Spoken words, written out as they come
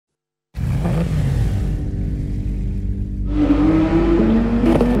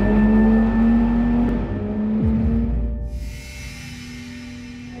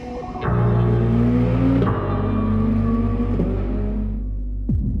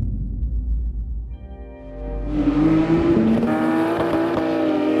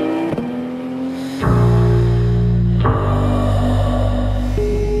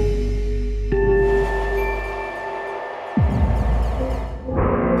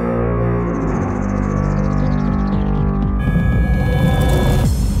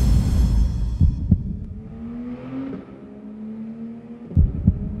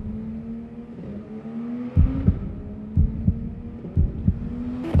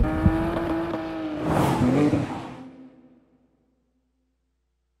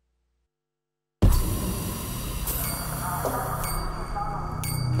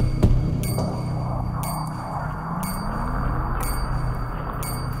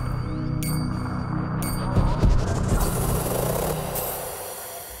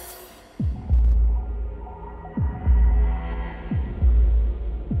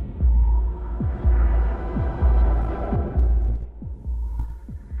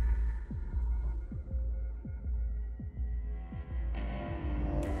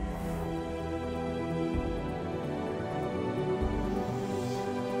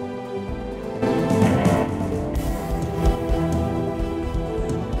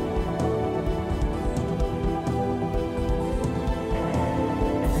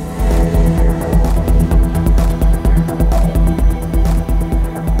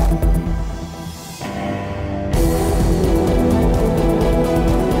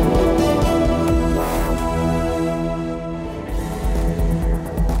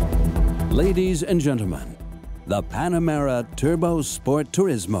Ladies and gentlemen, the Panamera Sport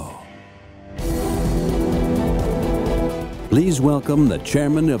Turismo. Please welcome the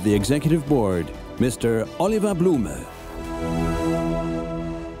Chairman of the Executive Board, Mr. Oliver Blume.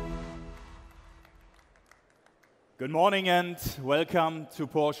 Good morning and welcome to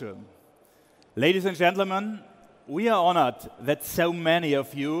Porsche. Ladies and gentlemen, we are honored that so many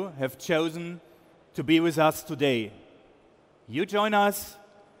of you have chosen to be with us today. You join us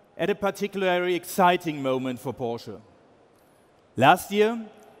at a particularly exciting moment for Porsche. Last year,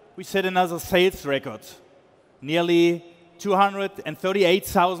 we set another sales record. Nearly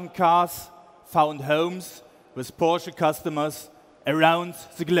 238,000 cars found homes with Porsche customers around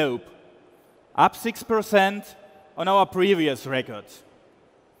the globe, up 6% on our previous record.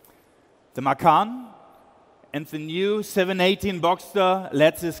 The Macan and the new 718 Boxster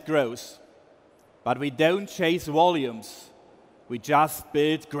led this growth. But we don't chase volumes. We just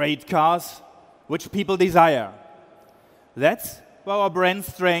build great cars which people desire. That's why our brand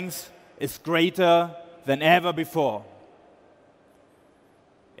strength is greater than ever before.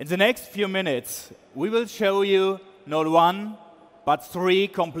 In the next few minutes, we will show you not one, but three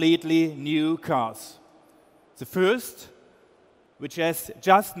completely new cars. The first, which has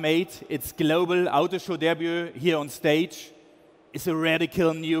just made its global auto show debut here on stage, is a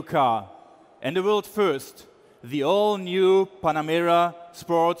radical new car and a world first, the all-new Panamera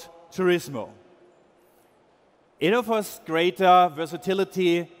Sport Turismo. It offers greater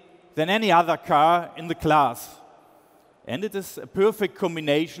versatility than any other car in the class, and it is a perfect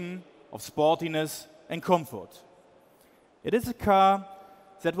combination of sportiness and comfort. It is a car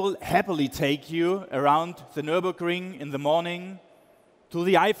that will happily take you around the Nürburgring in the morning, to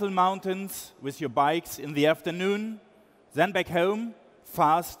the Eiffel Mountains with your bikes in the afternoon, then back home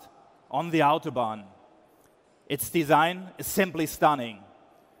fast on the Autobahn. Its design is simply stunning.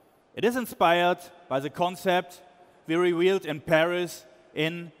 It is inspired by the concept we revealed in Paris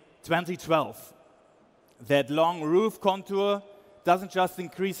in 2012. That long roof contour doesn't just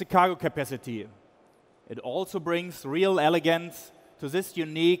increase the cargo capacity. It also brings real elegance to this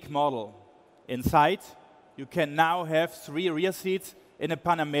unique model. Inside, you can now have 3 rear seats in a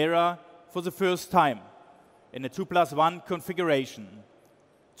Panamera for the first time, in a 2+1 configuration.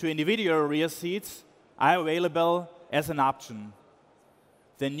 2 individual rear seats are available as an option.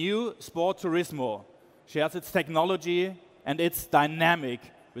 The new Sport Turismo shares its technology and its dynamic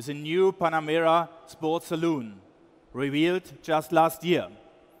with a new Panamera Sport Saloon, revealed just last year.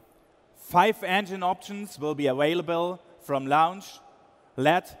 5 engine options will be available from launch,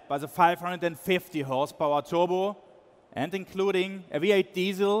 led by the 550 horsepower turbo and including a V8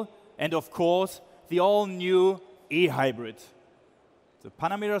 diesel and, of course, the all-new e-hybrid. The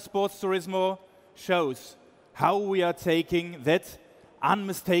Panamera Sport Turismo shows how we are taking that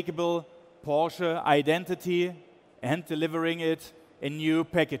unmistakable Porsche identity and delivering it in new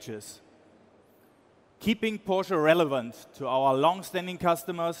packages. Keeping Porsche relevant to our long-standing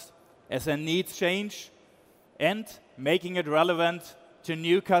customers as their needs change and making it relevant to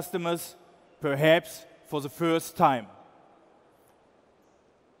new customers, perhaps for the first time.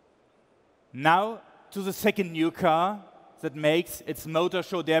 Now to the second new car that makes its motor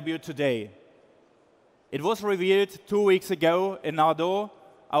show debut today. It was revealed 2 weeks ago in Nardo,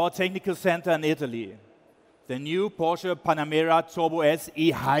 our technical center in Italy. The new Porsche Panamera Turbo S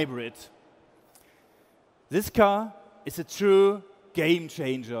e-hybrid. This car is a true game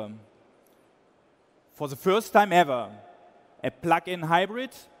changer. For the first time ever, a plug-in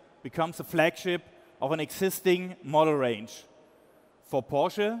hybrid becomes a flagship of an existing model range. For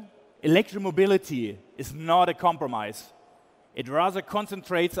Porsche, electromobility is not a compromise. It rather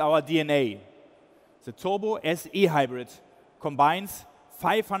concentrates our DNA. The Turbo S e-hybrid combines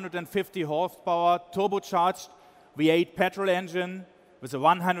 550 horsepower turbocharged V8 petrol engine with a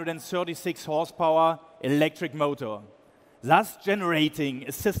 136 horsepower electric motor, thus generating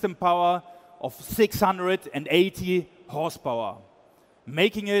a system power of 680 horsepower,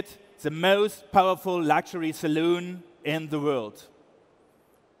 making it the most powerful luxury saloon in the world.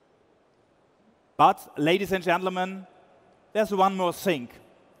 But, ladies and gentlemen, there's one more thing.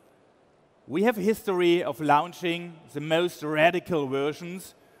 We have a history of launching the most radical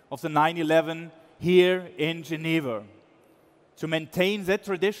versions of the 911 here in Geneva. To maintain that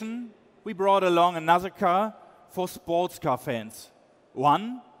tradition, we brought along another car for sports car fans,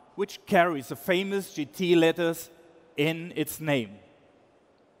 one which carries the famous GT letters in its name.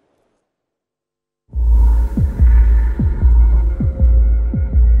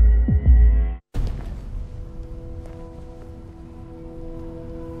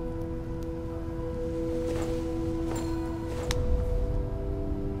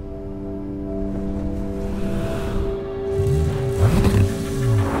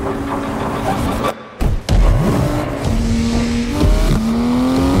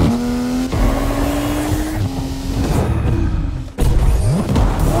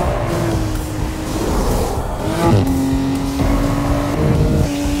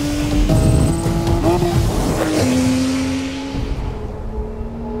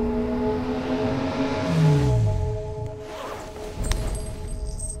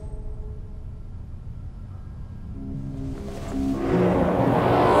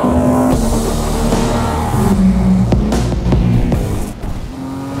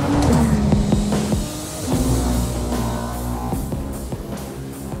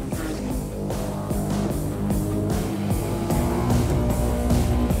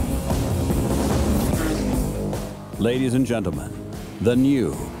 Ladies and gentlemen, the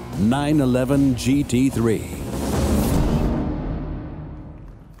new 911 GT3.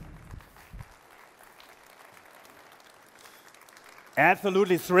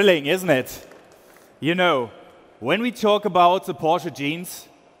 Absolutely thrilling, isn't it? You know, when we talk about the Porsche genes,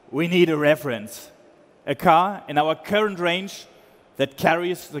 we need a reference. A car in our current range that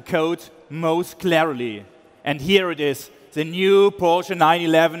carries the code most clearly. And here it is, the new Porsche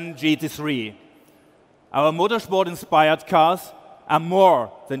 911 GT3. Our motorsport-inspired cars are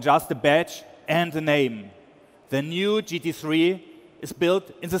more than just a badge and a name. The new GT3 is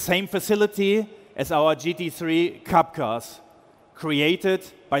built in the same facility as our GT3 Cup cars, created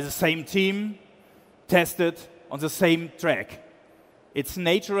by the same team, tested on the same track. Its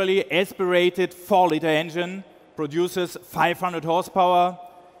naturally aspirated 4-liter engine produces 500 horsepower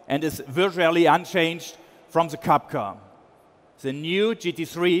and is virtually unchanged from the Cup car. The new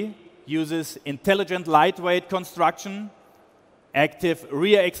GT3 uses intelligent lightweight construction, active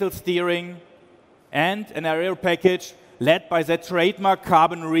rear axle steering, and an aero package led by the trademark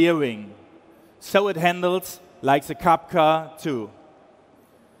carbon rear wing. So it handles like the Cup car too.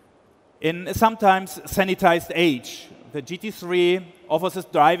 In a sometimes sanitized age, the GT3 offers a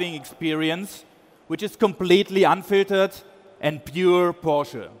driving experience which is completely unfiltered and pure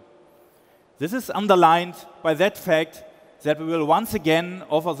Porsche. This is underlined by that fact that we will once again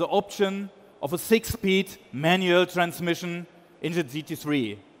offer the option of a 6-speed manual transmission in the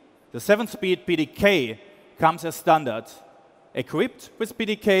GT3. The 7-speed PDK comes as standard. Equipped with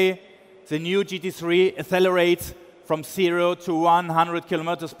PDK, the new GT3 accelerates from 0 to 100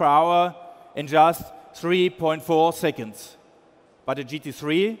 kilometers per hour in just 3.4 seconds. But the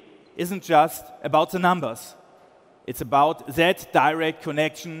GT3 isn't just about the numbers. It's about that direct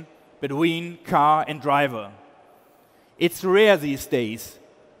connection between car and driver. It's rare these days.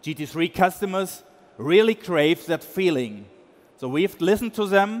 GT3 customers really crave that feeling. So we've listened to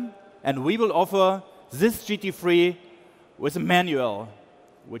them, and we will offer this GT3 with a manual.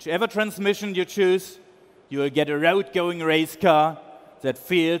 Whichever transmission you choose, you will get a road-going race car that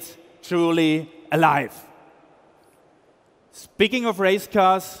feels truly alive. Speaking of race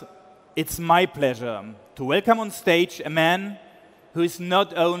cars, it's my pleasure to welcome on stage a man who is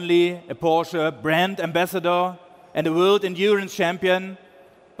not only a Porsche brand ambassador and a world endurance champion,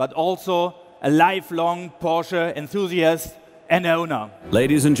 but also a lifelong Porsche enthusiast and owner.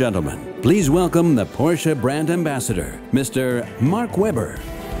 Ladies and gentlemen, please welcome the Porsche brand ambassador, Mr. Mark Webber.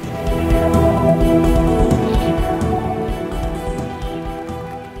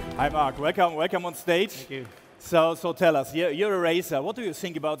 Hi Mark, welcome on stage. Thank you. So tell us, you're a racer. What do you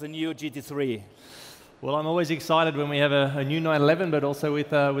think about the new GT3? Well, I'm always excited when we have a new 911, but also with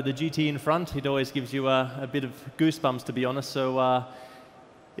the GT in front. It always gives you a bit of goosebumps, to be honest. So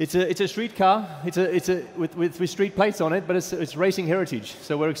it's a street car. It's with street plates on it, but it's racing heritage.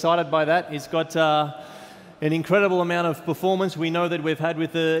 So we're excited by that. It's got an incredible amount of performance. We know that we've had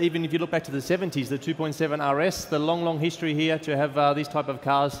with even if you look back to the 70s, the 2.7 RS, the long history here to have these type of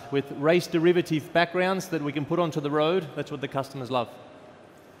cars with race derivative backgrounds that we can put onto the road. That's what the customers love.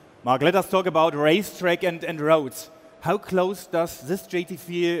 Mark, let us talk about racetrack and roads. How close does this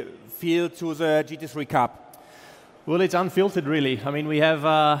GT3 feel to the GT3 Cup? Well, it's unfiltered, really. I mean, we have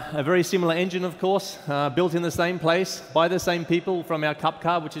a very similar engine, of course, built in the same place by the same people from our Cup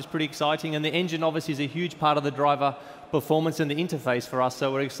car, which is pretty exciting. And the engine, obviously, is a huge part of the driver performance and the interface for us,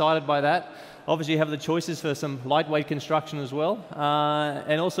 so we're excited by that. Obviously, you have the choices for some lightweight construction as well.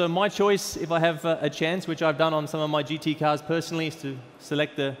 And also, my choice, if I have a chance, which I've done on some of my GT cars personally, is to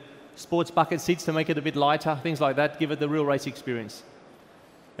select the sports bucket seats to make it a bit lighter, things like that, give it the real race experience.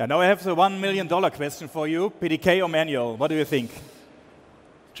 Yeah, now I have the $1 million question for you, PDK or manual, what do you think?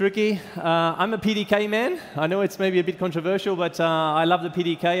 Tricky. I'm a PDK man. I know it's maybe a bit controversial, but I love the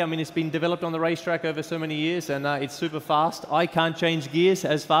PDK. I mean, it's been developed on the racetrack over so many years, and it's super fast. I can't change gears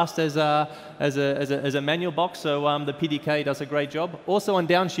as fast as a manual box, so the PDK does a great job. Also on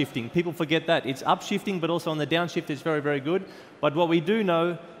downshifting, people forget that. It's upshifting, but also on the downshift, it's very, very good. But what we do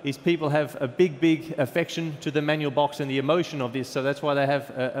know is people have a big affection to the manual box and the emotion of this, so that's why they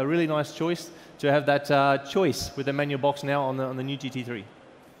have a really nice choice to have that choice with the manual box now on the new GT3.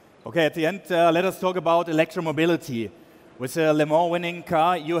 Okay, at the end, let us talk about electromobility. With the Le Mans winning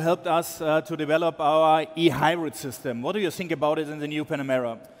car, you helped us to develop our e-hybrid system. What do you think about it in the new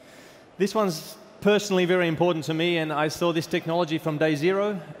Panamera? This one's personally very important to me, and I saw this technology from day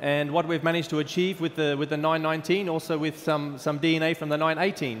zero, and what we've managed to achieve with the 919, also with some DNA from the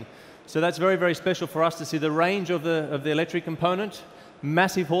 918. So that's very, very special for us to see the range of the electric component.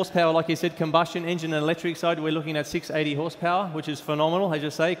 Massive horsepower, like you said, combustion engine and electric side, we're looking at 680 horsepower, which is phenomenal, as you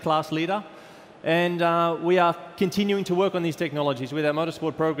say, class leader. And we are continuing to work on these technologies with our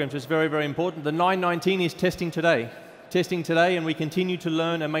motorsport programs. It's very, very important. The 919 is testing today, and we continue to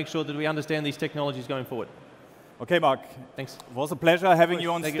learn and make sure that we understand these technologies going forward. Okay, Mark. Thanks. It was a pleasure having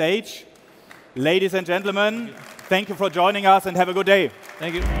you on stage. Ladies and gentlemen, thank you for joining us and have a good day.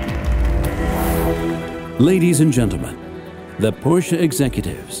 Thank you. Ladies and gentlemen, the Porsche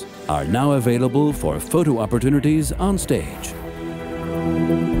executives are now available for photo opportunities on stage.